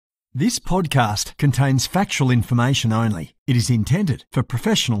This podcast contains factual information only. It is intended for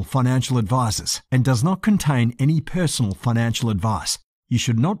professional financial advisors and does not contain any personal financial advice. You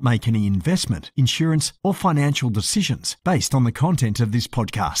should not make any investment, insurance, or financial decisions based on the content of this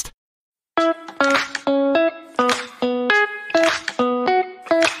podcast.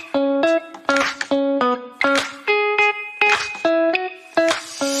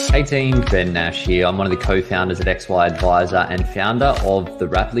 Hey team, Ben Nash here. I'm one of the co-founders at XY Advisor and founder of the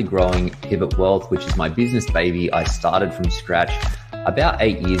rapidly growing Pivot Wealth, which is my business baby I started from scratch about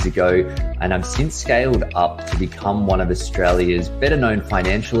 8 years ago, and I've since scaled up to become one of Australia's better known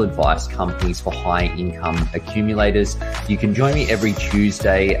financial advice companies for high income accumulators. You can join me every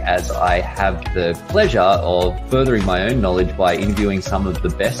Tuesday as I have the pleasure of furthering my own knowledge by interviewing some of the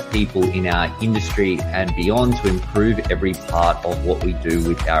best people in our industry and beyond to improve every part of what we do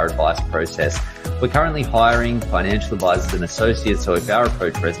with our advice process. We're currently hiring financial advisors and associates, so if our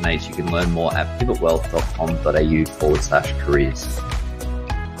approach resonates, you can learn more at pivotwealth.com.au/careers.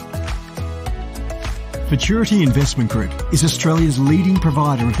 Futurity Investment Group is Australia's leading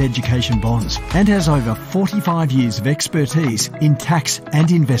provider of education bonds and has over 45 years of expertise in tax and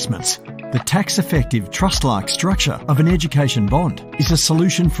investments. The tax-effective trust-like structure of an education bond is a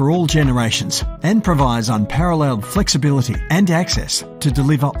solution for all generations and provides unparalleled flexibility and access to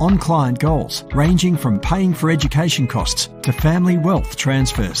deliver on client goals, ranging from paying for education costs to family wealth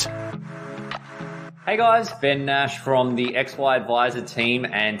transfers. Hey guys, Ben Nash from the XY Advisor team,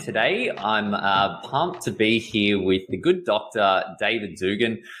 and today I'm pumped to be here with the good Dr. David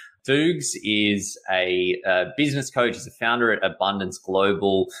Dugan. Dukes is a business coach, he's a founder at Abundance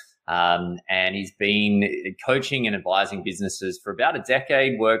Global, and he's been coaching and advising businesses for about a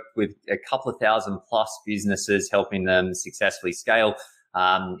decade, worked with a couple of thousand plus businesses, helping them successfully scale.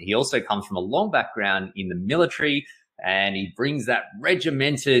 He also comes from a long background in the military, and he brings that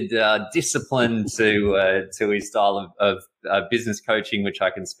regimented discipline to his style of business coaching, which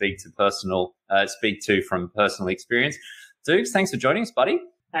I can speak to from personal experience. Dukes, thanks for joining us, buddy.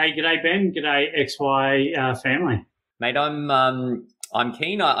 Hey, g'day Ben, g'day XY family. Mate, I'm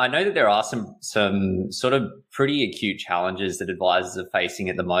keen. I know that there are some sort of pretty acute challenges that advisors are facing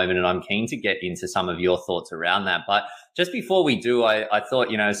at the moment, and I'm keen to get into some of your thoughts around that. But just before we do, I thought,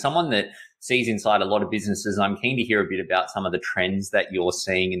 someone that sees inside a lot of businesses, I'm keen to hear a bit about some of the trends that you're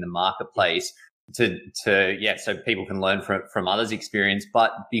seeing in the marketplace so people can learn from others' experience.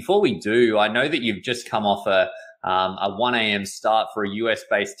 But before we do, I know that you've just come off a 1 a.m. start for a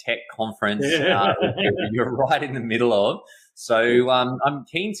US-based tech conference. You're right in the middle of. So I'm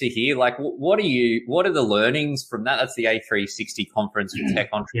keen to hear, what are the learnings from that? That's the A360 conference for tech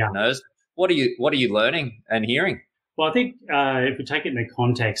entrepreneurs. Yeah. What are you learning and hearing? Well, I think if we take it in the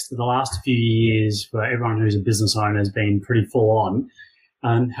context, the last few years for everyone who's a business owner has been pretty full on.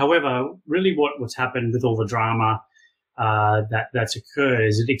 However, really what's happened with all the drama that's occurred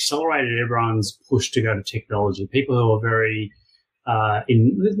is it accelerated everyone's push to go to technology. People who are very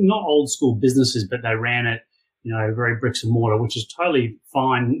in not old school businesses, but they ran it, very bricks and mortar, which is totally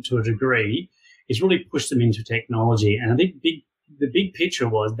fine to a degree. It's really pushed them into technology. And I think the big picture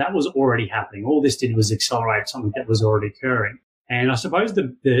was that was already happening. All this did was accelerate something that was already occurring. And I suppose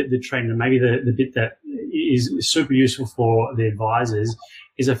the trend, and maybe the bit that is super useful for the advisors,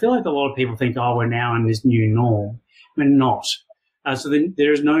 is I feel like a lot of people think, we're now in this new norm. We're not. So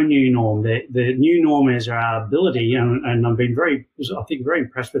there is no new norm. The new norm is our ability, and I've been very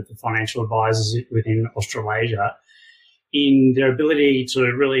impressed with the financial advisors within Australasia in their ability to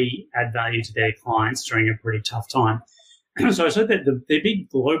really add value to their clients during a pretty tough time. So I said that the big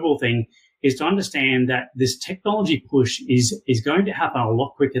global thing is to understand that this technology push is going to happen a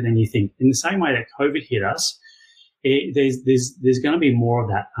lot quicker than you think. In the same way that COVID hit us, there's going to be more of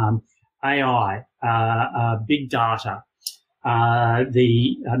that. AI, big data,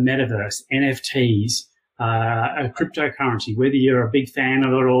 the metaverse, NFTs, cryptocurrency, whether you're a big fan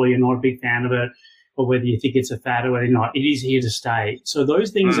of it or you're not a big fan of it, or whether you think it's a fad or whether not, it is here to stay. So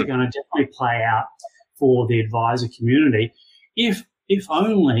those things are going to definitely play out for the advisor community, if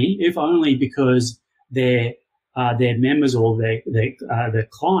only because their members or their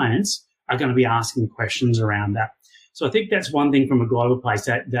clients are going to be asking questions around that. So I think that's one thing from a global place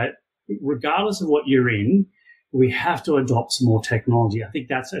that regardless of what you're in, we have to adopt some more technology. I think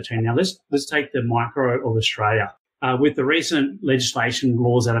that's a trend. Now let's take the micro of Australia with the recent legislation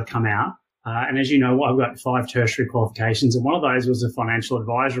laws that have come out. And as you know, I've got 5 tertiary qualifications, and one of those was a financial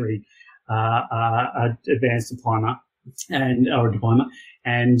advisory advanced diploma or diploma.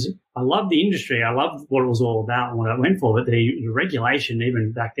 And I love the industry. I love what it was all about and what I went for. But the regulation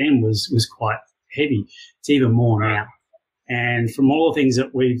even back then was quite heavy. It's even more now. And from all the things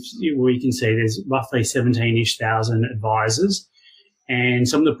that we can see, there's roughly 17-ish thousand advisors. And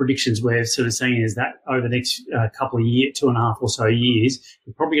some of the predictions we're sort of seeing is that over the next couple of years, 2.5 or so years,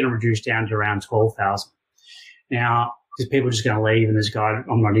 we're probably going to reduce down to around 12,000. Now, because people are just going to leave and just go,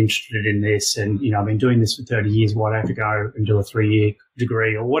 I'm not interested in this. And, I've been doing this for 30 years. Why do I have to go and do a 3-year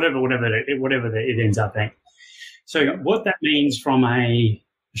degree or whatever it ends up being? So what that means from a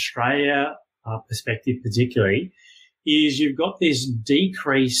Australia perspective particularly is you've got this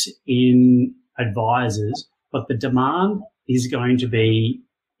decrease in advisors, but the demand is going to be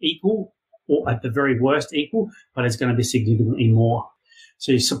equal, or at the very worst equal, but it's going to be significantly more.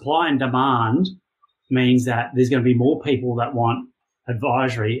 So supply and demand means that there's going to be more people that want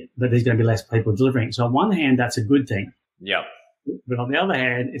advisory, but there's going to be less people delivering. So on one hand, that's a good thing. Yeah. But on the other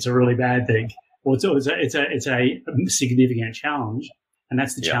hand, it's a really bad thing. Well, it's a significant challenge, and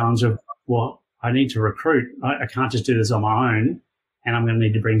that's the challenge of, well, I need to recruit. I can't just do this on my own, and I'm going to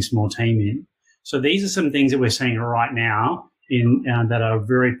need to bring some more team in. So these are some things that we're seeing right now that are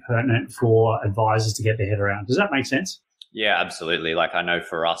very pertinent for advisors to get their head around. Does that make sense? Yeah, absolutely. Like, I know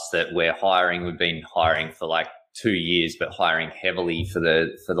for us that we've been hiring for like 2 years, but hiring heavily for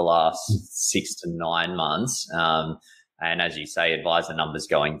the last 6 to 9 months. And as you say, advisor numbers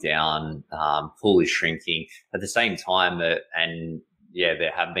going down, pool is shrinking at the same time there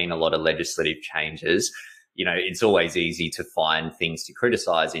have been a lot of legislative changes. It's always easy to find things to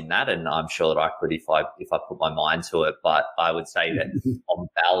criticize in that, and I'm sure that I could if I put my mind to it. But I would say that on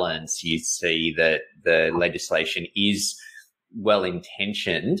balance, you see that the legislation is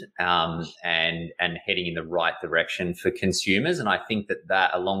well-intentioned and heading in the right direction for consumers. And I think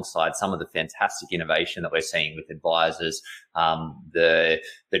that alongside some of the fantastic innovation that we're seeing with advisors, the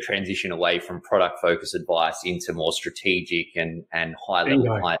transition away from product-focused advice into more strategic and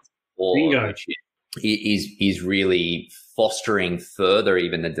high-level client support, which is really fostering further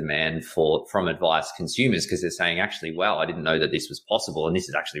even the demand from advice consumers, because they're saying, actually, wow, I didn't know that this was possible, and this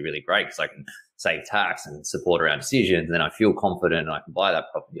is actually really great because I can save tax and support around decisions, and then I feel confident and I can buy that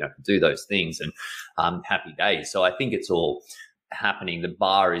property, I can do those things, and happy days. So I think it's all happening. The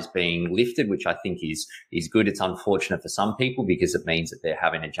bar is being lifted, which I think is good. It's unfortunate for some people because it means that they're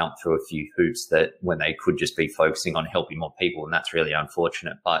having to jump through a few hoops that when they could just be focusing on helping more people, and that's really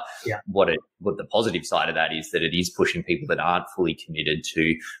unfortunate. But what the positive side of that is that it is pushing people that aren't fully committed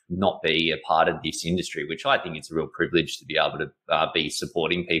to not be a part of this industry, which I think it's a real privilege to be able to be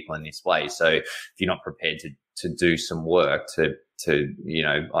supporting people in this way. So if you're not prepared to do some work to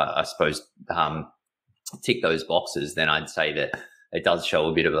I suppose tick those boxes, then I'd say that it does show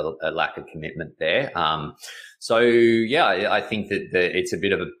a bit of a lack of commitment there. I think that it's a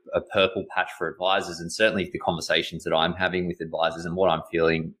bit of a purple patch for advisors, and certainly the conversations that I'm having with advisors and what I'm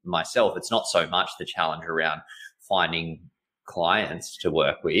feeling myself, it's not so much the challenge around finding clients to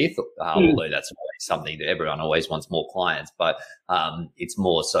work with, although that's always something that everyone always wants more clients, but it's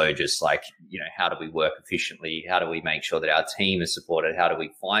more so just like, how do we work efficiently? How do we make sure that our team is supported? How do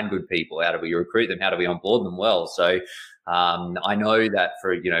we find good people? How do we recruit them? How do we onboard them well? So I know that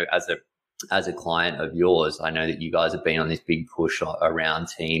for, as a client of yours, I know that you guys have been on this big push around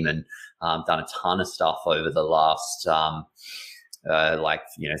team and done a ton of stuff over the last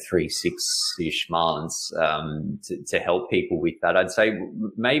 3-6-ish months to help people with that. I'd say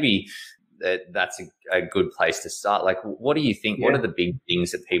maybe that's a good place to start. Like, what do you think? Yeah. What are the big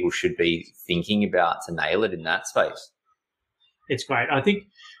things that people should be thinking about to nail it in that space? It's great. I think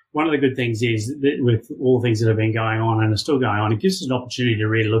one of the good things is that with all the things that have been going on and are still going on, it gives us an opportunity to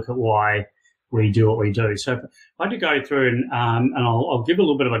really look at why we do what we do. So I'd like to go through and I'll give a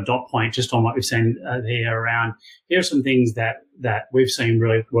little bit of a dot point just on what we've seen here around. Here are some things that we've seen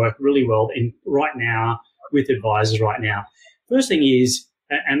really work really well right now with advisors right now. First thing is,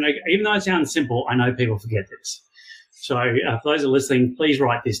 and even though it sounds simple, I know people forget this. So for those who are listening, please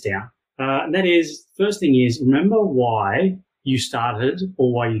write this down. And that is, first thing is, remember why you started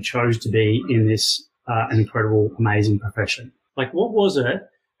or why you chose to be in this incredible, amazing profession. Like, what was it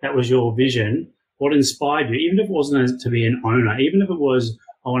that was your vision? What inspired you? Even if it wasn't to be an owner, even if it was,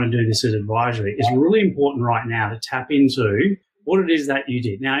 I want to do this as advisory, it's really important right now to tap into what it is that you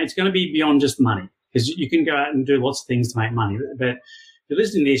did. Now, it's going to be beyond just money, because you can go out and do lots of things to make money. But if you're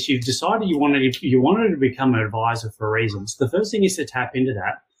listening to this, you've decided you wanted to become an advisor for reasons. The first thing is to tap into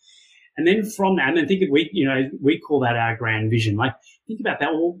that. And then from that, and then think of, we call that our grand vision. Like, think about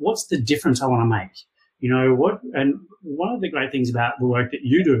that. Well, what's the difference I want to make? And one of the great things about the work that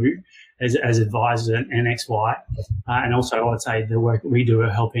you do as advisors and XY, and also I would say the work that we do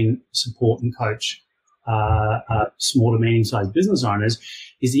are helping support and coach small to medium-sized business owners,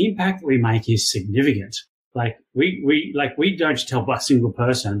 is the impact that we make is significant. Like we don't just help a single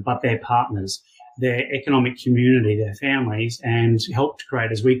person, but their partners, their economic community, their families, and help to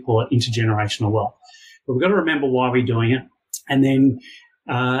create, as we call it, intergenerational wealth. But we've got to remember why we're doing it, and then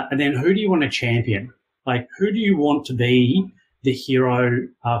who do you want to champion? Like, who do you want to be the hero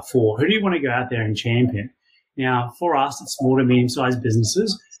for? Who do you want to go out there and champion? Now, for us, it's small to medium-sized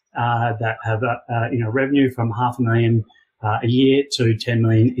businesses that have revenue from $500,000 a year to 10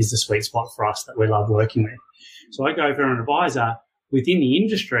 million is the sweet spot for us that we love working with. So I go for an advisor within the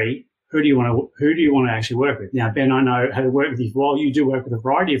industry. Who do you want to actually work with? Now, Ben, I know how to work with you. Well, you do work with a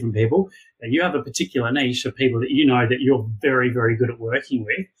variety of different people. That you have a particular niche of people that you know that you're very, very good at working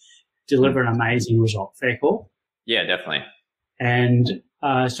with, deliver an amazing result. Fair call? Yeah, definitely. And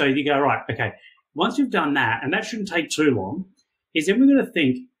so you go, right, okay. Once you've done that, and that shouldn't take too long, is then we're going to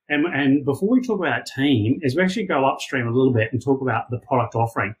think, and before we talk about team, is we actually go upstream a little bit and talk about the product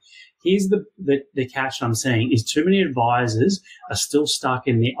offering. Here's the catch I'm seeing is too many advisors are still stuck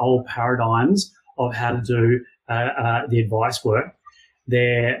in the old paradigms of how to do the advice work.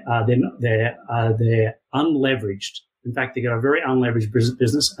 They're unleveraged. In fact, they've got a very unleveraged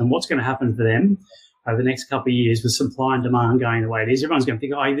business. And what's going to happen for them over the next couple of years with supply and demand going the way it is, everyone's going to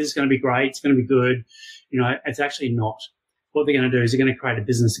think, oh, this is going to be great. It's going to be good. It's actually not. What they're going to do is they're going to create a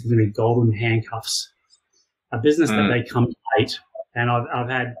business that's going to be golden handcuffs, a business that they come to hate. And I've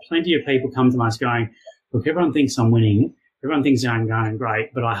had plenty of people come to us going, look, everyone thinks I'm winning. Everyone thinks I'm going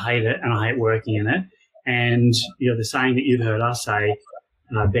great, but I hate it and I hate working in it. And, the saying that you've heard us say,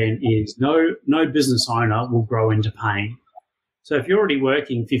 Ben, is no business owner will grow into pain. So if you're already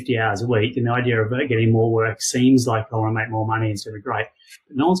working 50 hours a week and the idea of getting more work seems like I want to make more money, it's going to be great.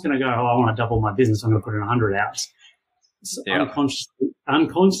 But no one's going to go, I want to double my business. I'm going to put in 100 hours. Yeah.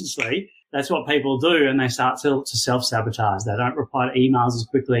 Unconsciously, that's what people do, and they start to self-sabotage. They don't reply to emails as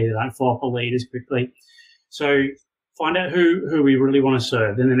quickly. They don't follow up a lead as quickly. So find out who we really want to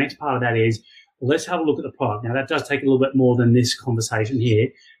serve. Then the next part of that is, let's have a look at the product. Now, that does take a little bit more than this conversation here,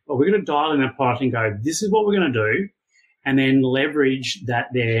 but we're going to dial in the product and go, this is what we're going to do, and then leverage that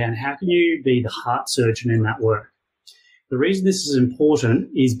there. And how can you be the heart surgeon in that work? The reason this is important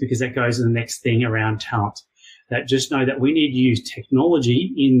is because that goes to the next thing around talent. That just know that we need to use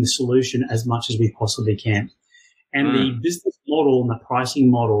technology in the solution as much as we possibly can. And the business model and the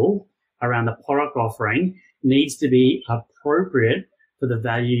pricing model around the product offering needs to be appropriate for the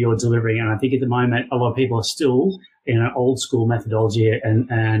value you're delivering. And I think at the moment, a lot of people are still in an old school methodology and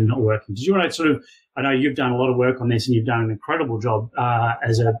not working. Did you want to I know you've done a lot of work on this and you've done an incredible job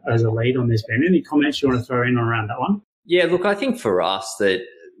as a lead on this, Ben. Any comments you want to throw in around that one? Yeah, look, I think for us that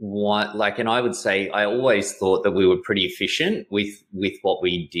and I would say I always thought that we were pretty efficient with what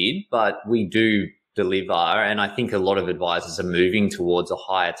we did, but we do deliver. And I think a lot of advisors are moving towards a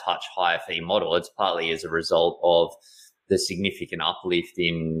higher touch, higher fee model. It's partly as a result of the significant uplift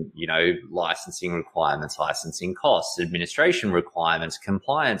in, licensing requirements, licensing costs, administration requirements,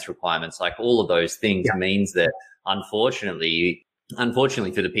 compliance requirements, like all of those things means that unfortunately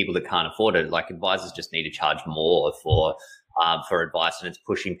for the people that can't afford it, like advisors just need to charge more for advice, and it's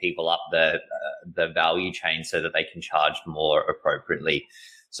pushing people up the value chain so that they can charge more appropriately.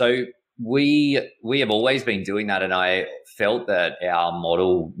 So we have always been doing that, and I felt that our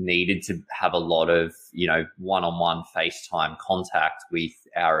model needed to have a lot of one-on-one FaceTime contact with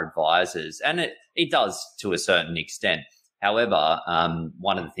our advisors, and it does to a certain extent. However,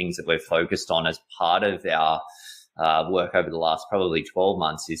 one of the things that we're focused on as part of our work over the last probably 12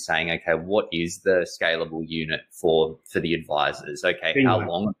 months is saying, okay, what is the scalable unit for the advisors? Okay, how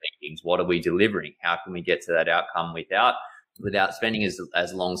long are meetings? What are we delivering? How can we get to that outcome without spending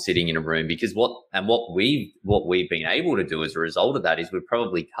as long sitting in a room? Because what we've been able to do as a result of that is we've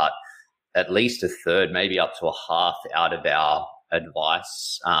probably cut at least a third, maybe up to a half out of our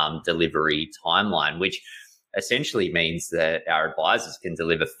advice delivery timeline, which essentially means that our advisors can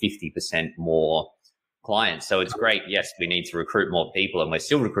deliver 50% more clients. So it's great. Yes, we need to recruit more people, and we're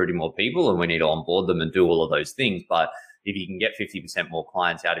still recruiting more people, and we need to onboard them and do all of those things. But if you can get 50% more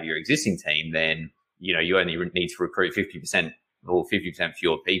clients out of your existing team, then you only need to recruit 50% or 50%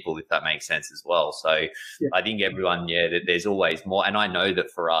 fewer people, if that makes sense as well. So I think everyone, there's always more. And I know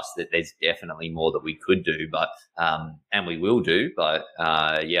that for us that there's definitely more that we could do, but, and we will do, but,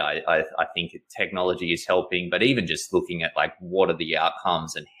 I think technology is helping, but even just looking at like, what are the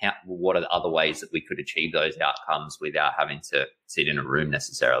outcomes and what are the other ways that we could achieve those outcomes without having to sit in a room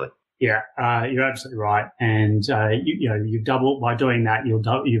necessarily. Yeah, you're absolutely right. And, you've doubled by doing that,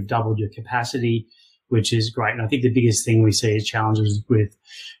 you've doubled your capacity, which is great. And I think the biggest thing we see as challenges with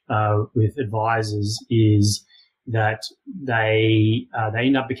advisors is that they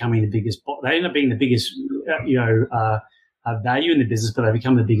end up becoming the biggest. They end up being the biggest, value in the business, but they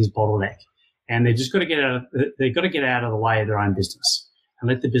become the biggest bottleneck. And they've just got to get out. They've got to get out of the way of their own business and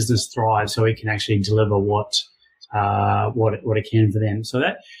let the business thrive, so it can actually deliver what it can for them. So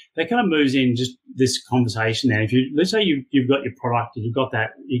that kind of moves in just this conversation. Then, if let's say you've got your product, you've got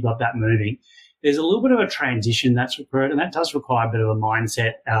that moving. There's a little bit of a transition that's occurred, and that does require a bit of a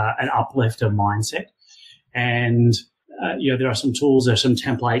mindset, an uplift of mindset. And there are some tools, there are some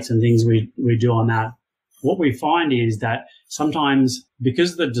templates and things we do on that. What we find is that sometimes,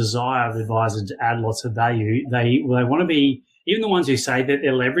 because of the desire of the advisor to add lots of value, they want to be, even the ones who say that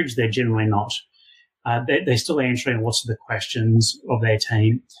they're leveraged, they're generally not. They're still answering lots of the questions of their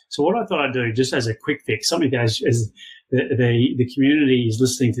team. So what I thought I'd do, just as a quick fix, some of you guys, as the community is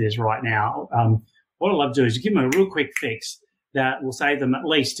listening to this right now, what I'd love to do is give them a real quick fix that will save them at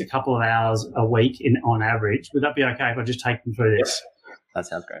least a couple of hours a week on average. Would that be okay if I just take them through this? That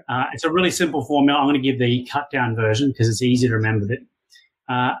sounds great. It's a really simple formula. I'm going to give the cut down version because it's easy to remember it.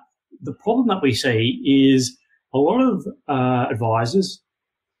 The problem that we see is a lot of advisors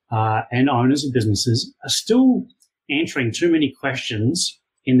and owners of businesses are still answering too many questions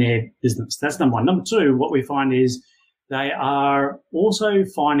in their business. That's number one. Number two, what we find is they are also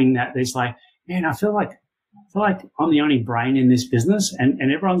finding that there's like, man, I feel like I'm the only brain in this business, and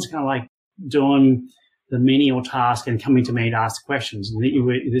everyone's kind of like doing the menial task and coming to me to ask questions. And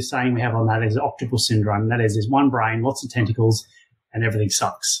the saying we have on that is octopus syndrome. That is, there's one brain, lots of tentacles, and everything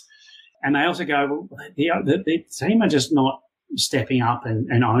sucks. And they also go, well, the team are just not stepping up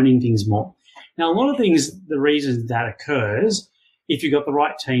and owning things more. Now, a lot of things, the reason that occurs, if you've got the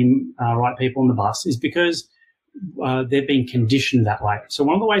right team, right people on the bus, is because they've been conditioned that way. So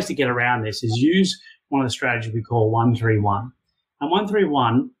one of the ways to get around this is use one of the strategies we call 131. And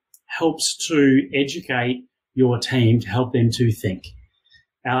 131 helps to educate your team to help them to think.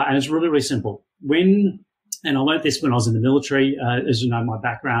 And it's really, really simple. And I learned this when I was in the military. As you know, my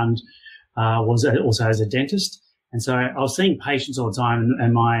background was also as a dentist. And so I was seeing patients all the time,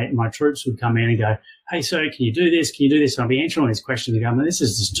 and my troops would come in and go, hey, sir, can you do this? Can you do this? And I'd be answering all these questions and go, this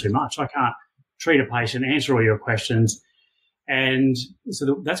is just too much. I can't treat a patient, answer all your questions. And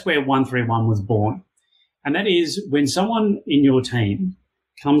so that's where 131 was born. And that is when someone in your team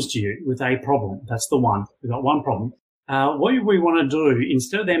comes to you with a problem. That's the one. We've got one problem. What we want to do,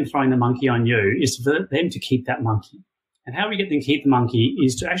 instead of them throwing the monkey on you, is for them to keep that monkey. And how we get them to keep the monkey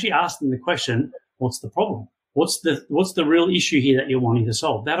is to actually ask them the question, what's the problem? What's the real issue here that you're wanting to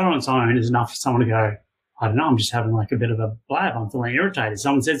solve? That on its own is enough for someone to go, I don't know, I'm just having like a bit of a blab. I'm feeling irritated.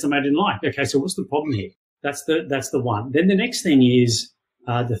 Someone said something I didn't like. Okay, so what's the problem here? That's the one. Then the next thing is,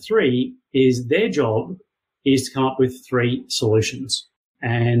 the three is their job is to come up with 3 solutions.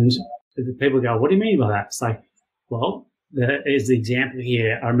 And the people go, what do you mean by that? It's like, well, there is the example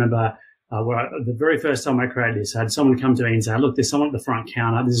here. I remember the very first time I created this, I had someone come to me and say, look, there's someone at the front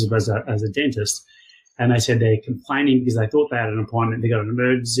counter. This is as a dentist. And they said they're complaining because they thought they had an appointment. They got an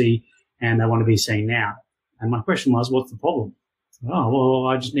emergency and they want to be seen now. And my question was, what's the problem? Oh, well,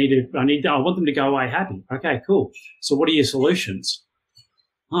 I want them to go away happy. Okay, cool. So what are your solutions?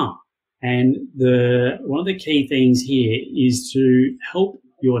 And one of the key things here is to help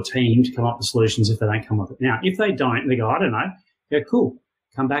your team to come up with solutions if they don't come up with it. Now, if they don't, they go, I don't know. Yeah, cool.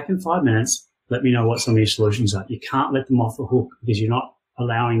 Come back in 5 minutes. Let me know what some of your solutions are. You can't let them off the hook because you're not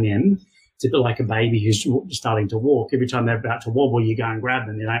allowing them to be like a baby who's starting to walk. Every time they're about to wobble, you go and grab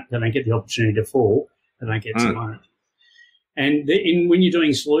them. They don't get the opportunity to fall. They don't get to learn. And when you're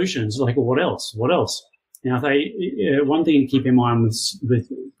doing solutions, like, what else? What else? Now, one thing to keep in mind with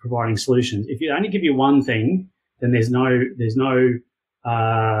providing solutions, if you only give you one thing, then there's no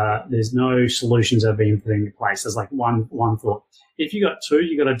solutions that are being put into place. There's like one thought. If you got 2,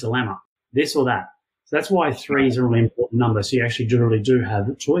 you got a dilemma, this or that. So that's why 3 is a really important number. So you actually really do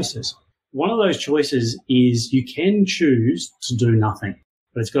have choices. One of those choices is you can choose to do nothing,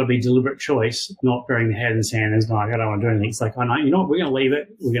 but it's got to be a deliberate choice, not burying the head in the sand and like, I don't want to do anything. It's like, I know, you know what, we're going to leave it.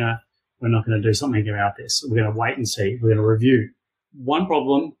 We're not going to do something about this. We're going to wait and see. We're going to review. One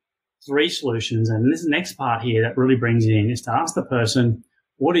problem, 3 solutions. And this next part here that really brings it in is to ask the person,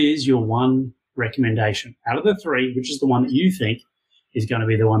 what is your one recommendation out of the 3, which is the one that you think is going to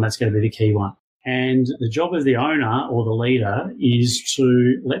be the one that's going to be the key one. And the job of the owner or the leader is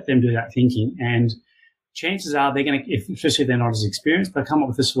to let them do that thinking. And chances are they're going to, especially if they're not as experienced, they'll come up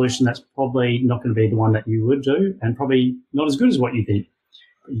with a solution that's probably not going to be the one that you would do and probably not as good as what you think.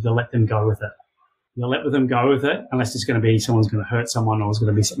 But you've got to let them go with it. You'll let them go with it, unless it's going to be someone's going to hurt someone, or it's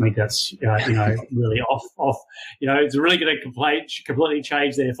going to be something that's really off. It's really going to completely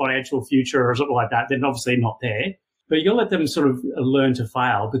change their financial future or something like that. Then obviously not there. But you'll let them sort of learn to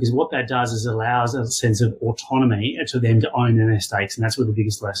fail, because what that does is allows a sense of autonomy to them to own their mistakes, and that's where the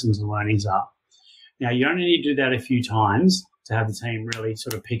biggest lessons and learnings are. Now, you only need to do that a few times to have the team really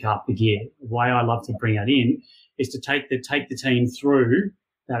sort of pick up the gear. The way I love to bring that in is to take the team through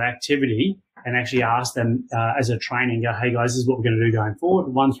that activity and actually ask them as a training, go, hey guys, this is what we're going to do going forward.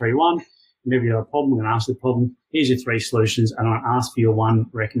 1, 3, 1. Maybe you have a problem. We're going to ask the problem. Here's your 3 solutions, and I'll ask for your 1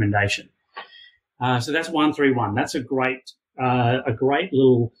 recommendation. So that's 1, 3, 1. That's a great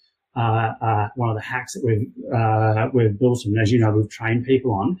little one of the hacks that we've built, and as you know, we've trained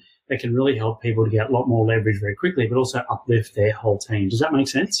people on, that can really help people to get a lot more leverage very quickly, but also uplift their whole team. Does that make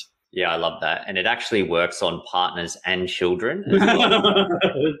sense? Yeah, I love that. And it actually works on partners and children as well.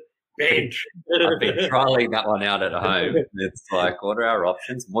 I've been trialing that one out at home. It's like, what are our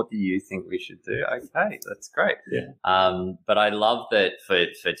options? What do you think we should do? Okay, that's great. Yeah. But I love that for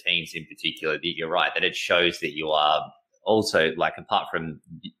teams in particular, that you're right, that it shows that you are also, like, apart from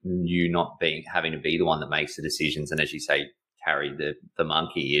you not having to be the one that makes the decisions, and as you say, carry the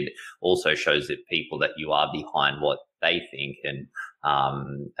monkey, it also shows that people that you are behind what they think, and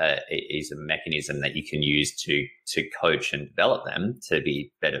it is a mechanism that you can use to coach and develop them to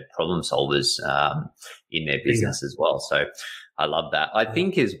be better problem solvers in their business as well. So I love that. I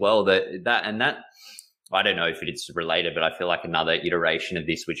think as well that I don't know if it's related, but I feel like another iteration of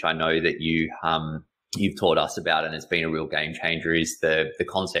this, which I know that you've taught us about, and it's been a real game changer, is the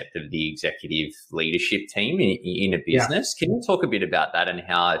concept of the executive leadership team in a business. Yeah. Can you talk a bit about that and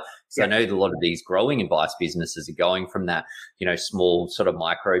how, so I know that a lot of these growing advice businesses are going from that, small sort of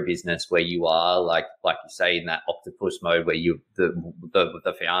micro business where you are like you say, in that octopus mode where you,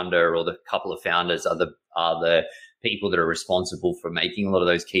 the founder or the couple of founders are the people that are responsible for making a lot of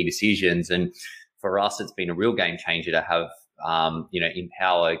those key decisions. And for us, it's been a real game changer to have,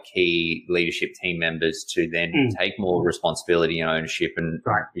 empower key leadership team members to then take more responsibility and ownership and,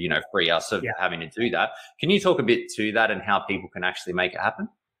 free us of having to do that. Can you talk a bit to that and how people can actually make it happen?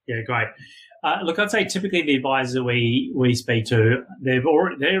 Yeah, great. Look, I'd say typically the advisors we speak to,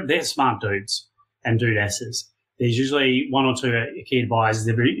 they're smart dudes and dudesses. There's usually 1 or 2 key advisors,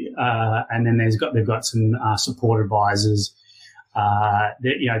 and then they've got some support advisors.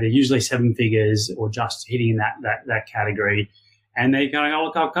 They're usually 7 figures or just hitting that category, and they're going, oh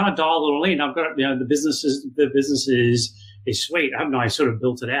look, I've kind of dialed it all in. I've got the business is sweet. Haven't I sort of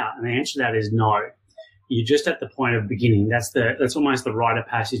built it out? And the answer to that is no. You're just at the point of beginning. That's almost the rite of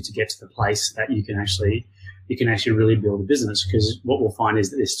passage to get to the place that you can actually really build a business. Because what we'll find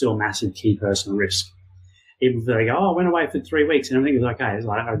is that there's still massive key person risk. Even if they go, oh, I went away for 3 weeks and everything was okay. It's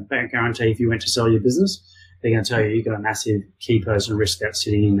like, I don't guarantee if you went to sell your business, they're going to tell you you've got a massive key person risk that's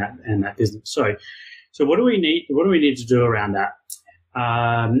sitting in that business. So what do we need? What do we need to do around that?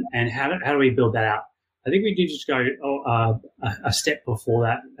 And how do we build that out? I think we need to just go a step before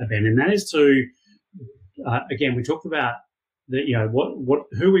that event, and that is to again, we talked about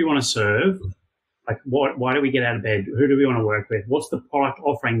who we want to serve. Like, why do we get out of bed? Who do we want to work with? What's the product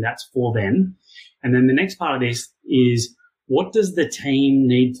offering that's for them? And then the next part of this is, what does the team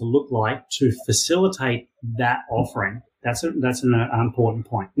need to look like to facilitate that offering? That's an important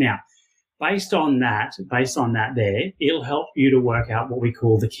point. Now, based on that there, it'll help you to work out what we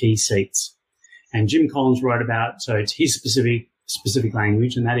call the key seats. And Jim Collins wrote about, so it's his specific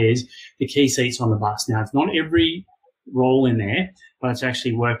language, and that is the key seats on the bus. Now, it's not every role in there, but it's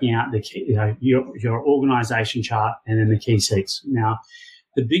actually working out the key, your organization chart and then the key seats. Now,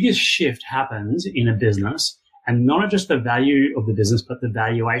 the biggest shift happens in a business, and not just the value of the business, but the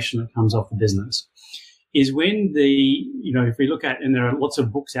valuation that comes off the business, is when if we look at, and there are lots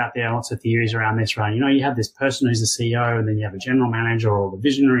of books out there, lots of theories around this, right? You have this person who's the CEO, and then you have a general manager or the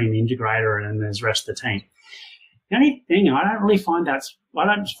visionary and the integrator, and then there's the rest of the team. The only thing, I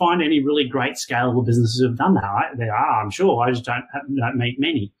don't find any really great scalable businesses who have done that. Right? There are, I'm sure. I just don't meet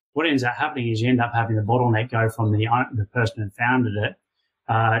many. What ends up happening is you end up having the bottleneck go from the person who founded it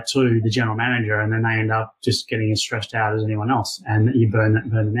to the general manager, and then they end up just getting as stressed out as anyone else, and you burn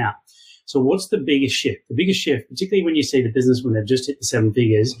them out. So what's the biggest shift? The biggest shift, particularly when you see the business when they've just hit the 7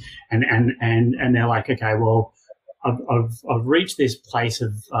 figures, and they're like, okay, well, I've reached this place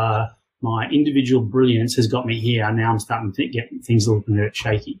of my individual brilliance has got me here. Now I'm starting to get things looking a bit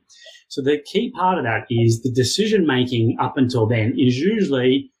shaky. So the key part of that is the decision making up until then is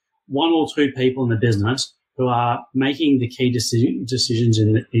usually 1 or 2 people in the business who are making the key decisions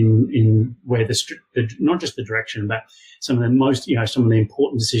in where not just the direction, but some of the most, some of the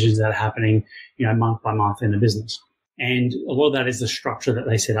important decisions that are happening, month by month in the business. And a lot of that is the structure that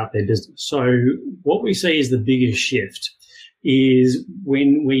they set up their business. So what we see is the biggest shift is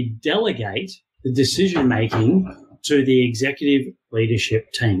when we delegate the decision making to the executive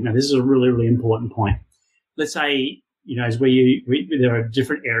leadership team. Now, this is a really, really important point. Let's say, is where there are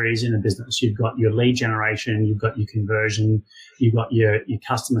different areas in a business. You've got your lead generation, you've got your conversion, you've got your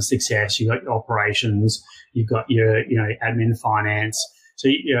customer success, you've got your operations, you've got your, admin, finance. So,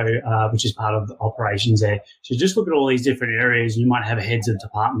 which is part of the operations there. So just look at all these different areas. You might have heads of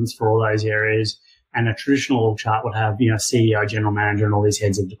departments for all those areas. And a traditional chart would have, CEO, general manager, and all these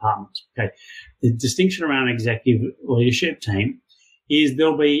heads of departments. Okay. The distinction around an executive leadership team is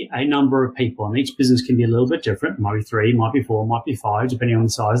there'll be a number of people, and each business can be a little bit different. Might be 3, might be 4, might be 5, depending on the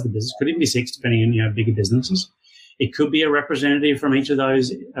size of the business. Could even be 6, depending on, bigger businesses. It could be a representative from each of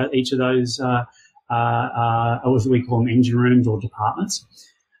those, what we call them, engine rooms or departments.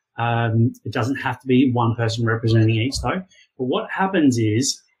 It doesn't have to be one person representing each, though. But what happens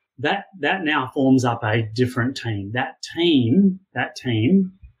is that now forms up a different team. That team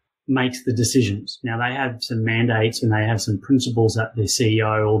makes the decisions. Now, they have some mandates and they have some principles that the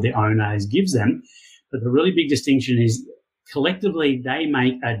CEO or the owner gives them. But the really big distinction is collectively they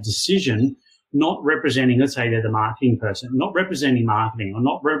make a decision, not representing, let's say they're the marketing person, not representing marketing or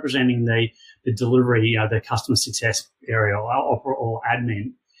not representing the delivery, the customer success area or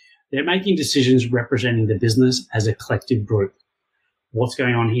admin. They're making decisions representing the business as a collective group. What's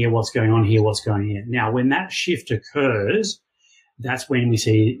going on here? What's going on here? What's going on here? Now, when that shift occurs, that's when we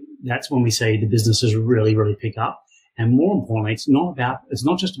see the businesses really, really pick up. And more importantly, it's not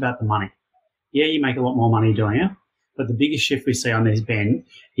just about the money. Yeah, you make a lot more money doing it, but the biggest shift we see on this, Ben,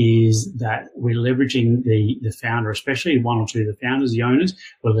 is that we're leveraging the founder, especially one or two of the founders, the owners,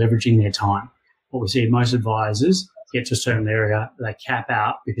 we're leveraging their time. What we see in most advisors get to a certain area, they cap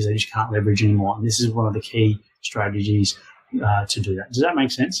out because they just can't leverage anymore. And this is one of the key strategies to do that. Does that make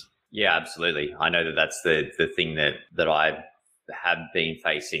sense? Yeah, absolutely. I know that's the thing that I have been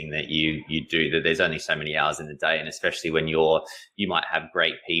facing, that you do, that there's only so many hours in the day, and especially when you might have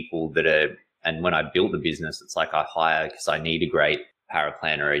great people that are, and when I built the business, it's like I hire because I need a great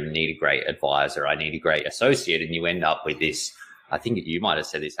paraplanner, I need a great advisor, I need a great associate, and you end up with this, I think you might have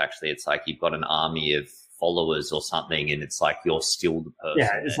said this actually, it's like you've got an army of followers or something, and it's like you're still the person.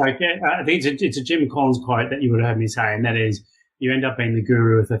 Yeah, it's like, I think it's a Jim Collins quote that you would have heard me say, and that is, you end up being the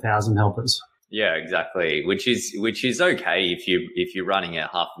guru with 1,000 helpers. Yeah, exactly. Which is okay if you're running a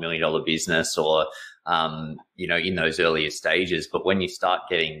 $500,000 business or in those earlier stages. But when you start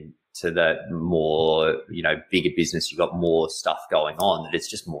getting to that more bigger business, you've got more stuff going on, that it's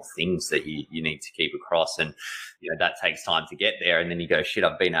just more things that you need to keep across, and that takes time to get there. And then you go, shit,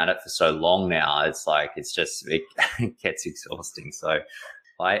 I've been at it for so long now. It's like it gets exhausting. So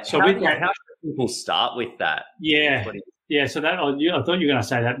how should people start with that? Yeah. So that I thought you were going to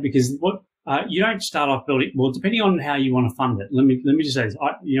say that, because you don't start off building, well, depending on how you want to fund it. Let me just say this.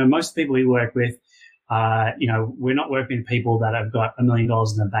 Most people we work with, we're not working with people that have got $1 million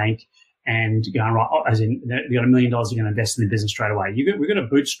in the bank and going, right, as in they've got $1 million you're going to invest in the business straight away. We're going to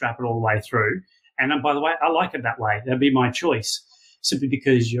bootstrap it all the way through. And by the way, I like it that way. That'd be my choice, simply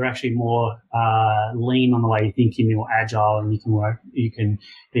because you're actually more lean on the way you think, you're more agile, and you can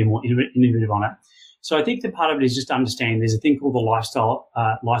be more innovative on it. So I think the part of it is just understanding there's a thing called the life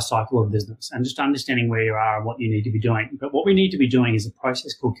cycle of business, and just understanding where you are and what you need to be doing. But what we need to be doing is a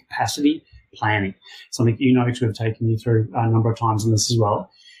process called capacity planning, something which we've taken you through a number of times on this as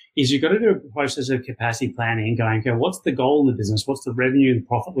well, is you've got to do a process of capacity planning and going, okay, what's the goal in the business? What's the revenue and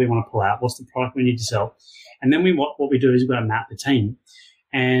profit we want to pull out? What's the product we need to sell? And then what we do is we've got to map the team.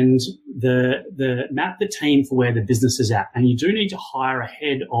 And the map the team for where the business is at. And you do need to hire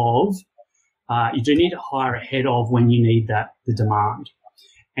ahead of when you need the demand.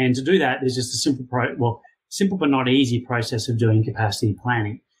 And to do that, there's just a simple but not easy process of doing capacity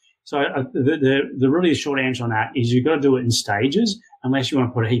planning. So the really short answer on that is you've got to do it in stages, unless you want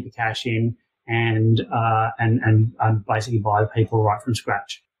to put a heap of cash in and basically buy the people right from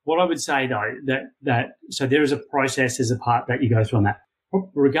scratch. What I would say though, so there is a process, there's a part that you go through on that.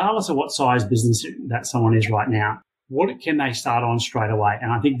 Regardless of what size business that someone is right now, what can they start on straight away?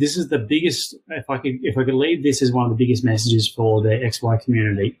 And I think this is the biggest, if I could leave this as one of the biggest messages for the XY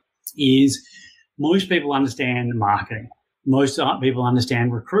community, is most people understand marketing. Most people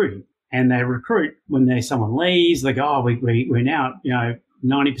understand recruiting, and they recruit when someone leaves. They go, oh, we're now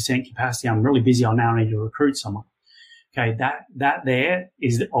 90% capacity. I'm really busy. I now need to recruit someone. Okay, that there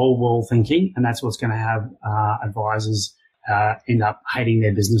is the old world thinking, and that's what's going to have advisors end up hating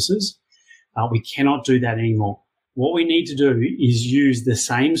their businesses. We cannot do that anymore. What we need to do is use the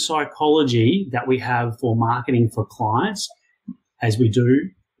same psychology that we have for marketing for clients as we do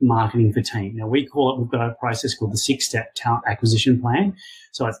marketing for team. Now, we've got a process called the 6-step talent acquisition plan.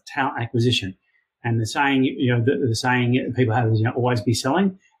 So it's talent acquisition. And the saying, the saying people have is, always be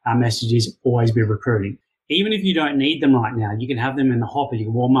selling. Our message is always be recruiting. Even if you don't need them right now, you can have them in the hopper. You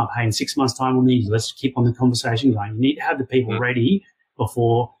can warm up. Hey, in 6 months' time, we'll need you. Let's keep on the conversation going. You need to have the people ready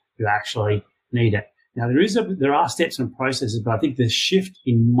before you actually need it. Now, there are steps and processes, but I think the shift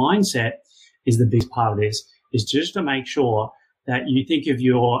in mindset is the big part of this, is just to make sure that you think of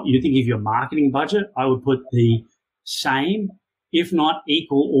your marketing budget. I would put the same, if not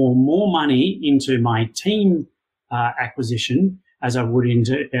equal or more money into my team acquisition as I would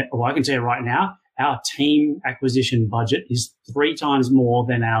into, well, I can tell you right now, our team acquisition budget is 3 times more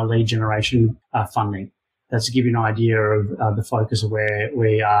than our lead generation funding. That's to give you an idea of the focus of where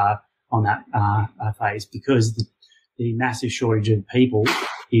we are on that phase, because the massive shortage of people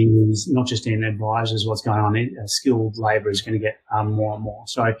is not just in advisors, what's going on, skilled labour is going to get more and more.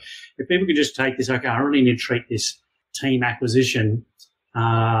 So if people could just take this, okay, I really need to treat this team acquisition,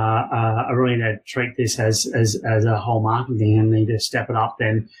 I really need to treat this as a whole marketing thing and need to step it up,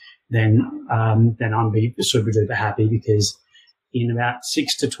 then I'm be super duper happy, because in about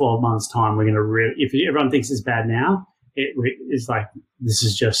 6 to 12 months time, we're going to if everyone thinks it's bad now, it's like, this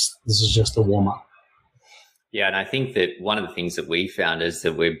is just a warm up. Yeah. And I think that one of the things that we found is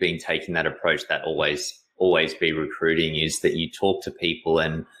that we've been taking that approach, that always be recruiting, is that you talk to people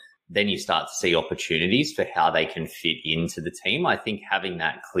and then you start to see opportunities for how they can fit into the team. I think having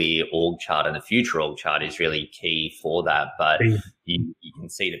that clear org chart and the future org chart is really key for that. But you can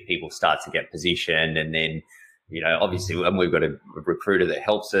see that people start to get positioned, and then, obviously, when we've got a recruiter that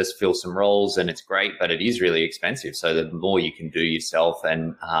helps us fill some roles, and it's great, but it is really expensive. So the more you can do yourself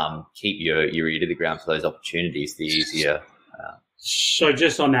and keep your ear to the ground for those opportunities, the easier. So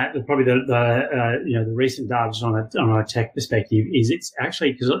just on that, probably the recent data just on a tech perspective is, it's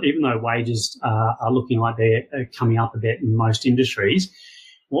actually, because even though wages are looking like they're coming up a bit in most industries,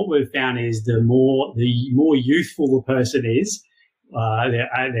 what we've found is the more youthful the person is,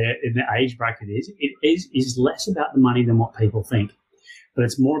 in the age bracket is less about the money than what people think, but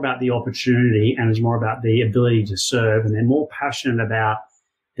it's more about the opportunity, and it's more about the ability to serve, and they're more passionate about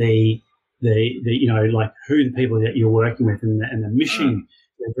the like who the people that you're working with and the mission.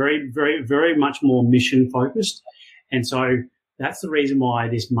 They're very, very, very much more mission focused. And so that's the reason why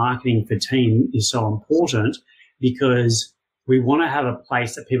this marketing for team is so important, because we want to have a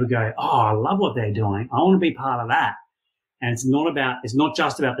place that people go, oh, I love what they're doing. I want to be part of that. And it's not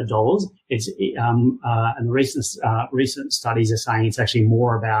just about the dollars. And the recent studies are saying it's actually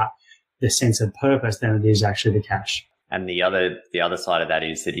more about the sense of purpose than it is actually the cash. And the other side of that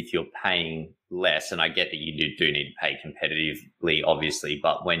is that if you're paying less, and I get that you do need to pay competitively, obviously,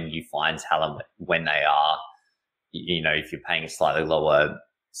 but when you find talent, when they are, if you're paying a slightly lower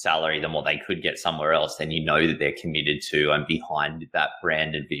salary than what they could get somewhere else, then you know that they're committed to and behind that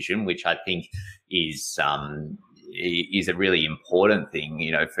branded vision, which I think is a really important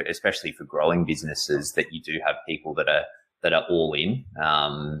thing, especially for growing businesses, that you do have people that are all in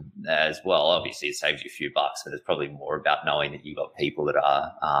as well. Obviously, it saves you a few bucks, but it's probably more about knowing that you've got people that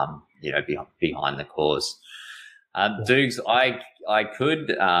are, behind the cause. Dugs, I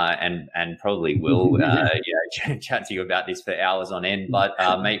could and probably will chat to you about this for hours on end, but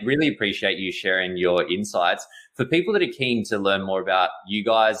mate, really appreciate you sharing your insights. For people that are keen to learn more about you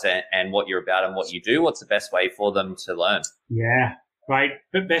guys and what you're about and what you do, what's the best way for them to learn? Yeah. Right.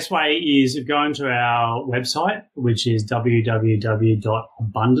 The best way is go into our website, which is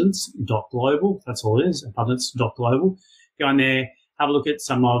www.abundance.global. That's all it is, abundance.global. Go in there, have a look at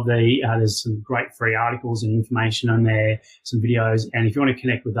some of there's some great free articles and information on there, some videos. And if you want to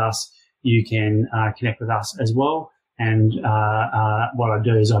connect with us, you can connect with us as well. And what I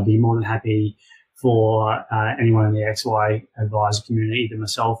do is I'd be more than happy for anyone in the XY advisor community, either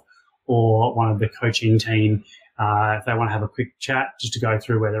myself or one of the coaching team, if they want to have a quick chat just to go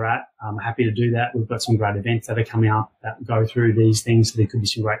through where they're at, I'm happy to do that. We've got some great events that are coming up that go through these things, so there could be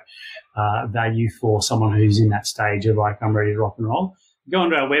some great value for someone who's in that stage of like, I'm ready to rock and roll. Go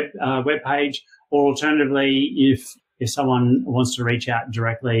onto our web page, or alternatively, if someone wants to reach out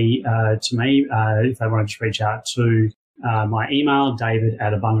directly to me, if they want to just reach out to my email,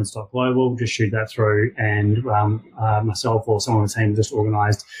 david@abundance.global, just shoot that through, and myself or someone on the team just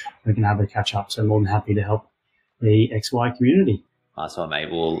organised, we can have a catch up. So I'm more than happy to help the XY community. Nice one, mate.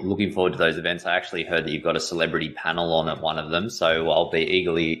 Well, looking forward to those events. I actually heard that you've got a celebrity panel on at one of them, so I'll be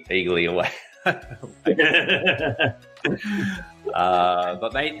eagerly away. But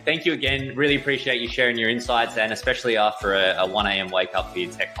mate, thank you again. Really appreciate you sharing your insights, and especially after a 1 a.m. wake up for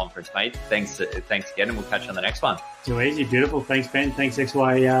your tech conference, mate. Thanks again, and we'll catch you on the next one. Too easy. Beautiful. Thanks, Ben. Thanks,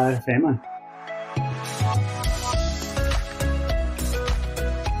 XY family.